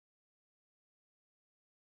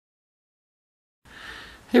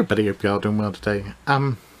Hey everybody, hope y'all doing well today.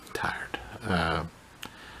 I'm tired. I,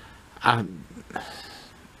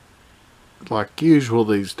 like usual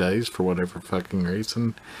these days, for whatever fucking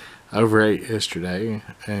reason, overate yesterday,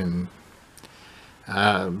 and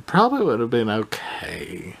probably would have been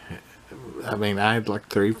okay. I mean, I had like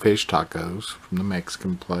 3 fish tacos from the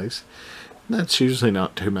Mexican place. That's usually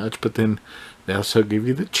not too much, but then they also give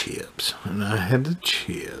you the chips, and I had the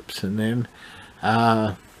chips, and then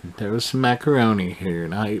there was some macaroni here,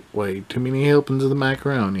 and I ate way too many helpings of the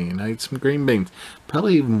macaroni, and I ate some green beans.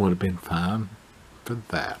 Probably even would have been fine for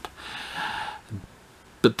that.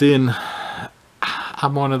 But then,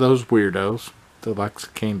 I'm one of those weirdos that likes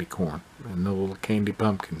candy corn and the little candy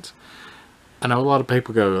pumpkins. I know a lot of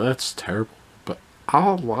people go, that's terrible, but I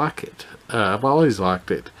like it. I've always liked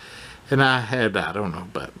it. And I had, I don't know,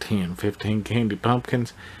 about 10, 15 candy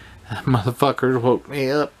pumpkins. Motherfuckers woke me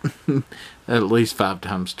up at least 5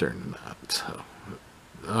 times during the night.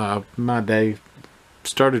 So, my day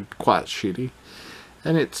started quite shitty,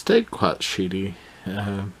 and it stayed quite shitty.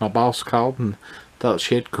 My boss called and thought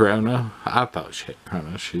she had corona. I thought she had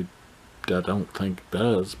corona. I don't think it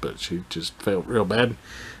does, but she just felt real bad.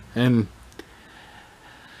 And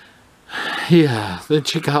yeah, then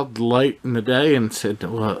she called late in the day and said,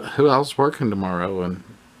 well, who else working tomorrow? And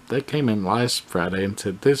they came in last Friday and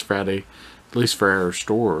said this Friday, at least for our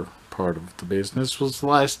store part of the business, was the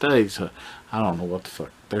last day. So I don't know what the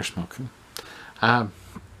fuck they're smoking. But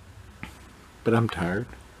I'm tired.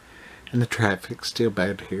 And the traffic's still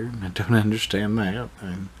bad here. And I don't understand that.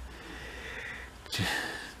 I'm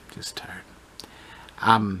just tired.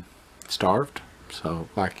 I'm starved. So,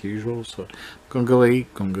 like usual. So, I'm gonna go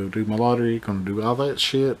eat. Gonna go do my lottery. Gonna do all that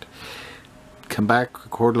shit. Come back,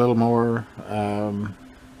 record a little more.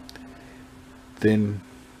 Then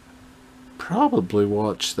probably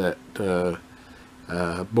watch that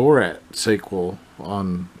Borat sequel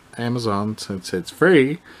on Amazon since it's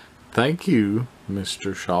free. Thank you,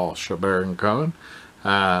 Mr. Sacha Baron Cohen.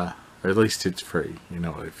 Or at least it's free, you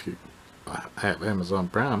know, if you have Amazon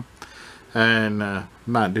Prime. And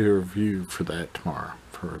might do a review for that tomorrow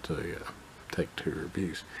for the Take-Two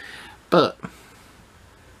reviews. But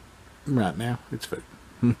right now, it's food.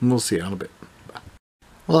 We'll see you in a bit.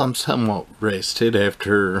 Well, I'm somewhat rested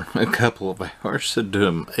after a couple of hours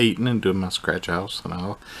of eating and doing my scratch offs and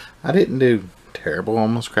all. I didn't do terrible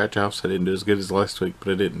on my scratch offs. I didn't do as good as last week, but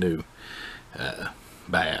I didn't do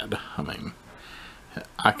bad. I mean,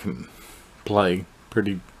 I can play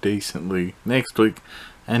pretty decently next week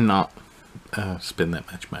and not spend that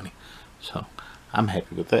much money. So, I'm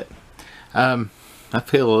happy with that. I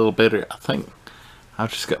feel a little better. I think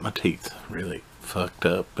I've just got my teeth really fucked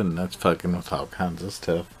up, and that's fucking with all kinds of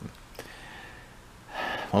stuff.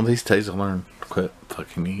 One of these days I'll learn to quit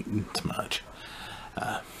fucking eating too much.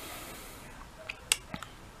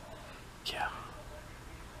 Yeah.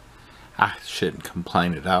 I shouldn't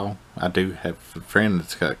complain at all. I do have a friend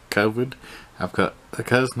that's got COVID. I've got a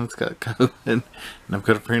cousin that's got COVID, and I've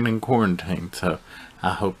got a friend in quarantine, so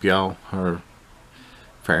I hope y'all are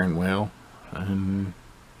faring well, and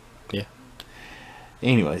yeah.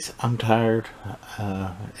 Anyways, I'm tired.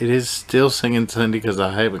 It is still Singing Sunday because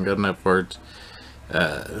I haven't got enough words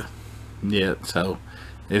yet, so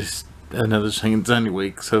it's another Singing Sunday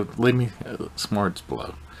week, so leave me some words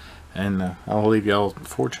below. And I'll leave y'all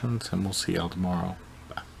fortunes, and we'll see y'all tomorrow.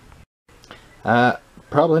 Bye.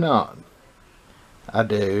 Probably not. I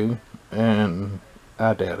do, and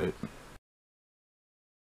I doubt it.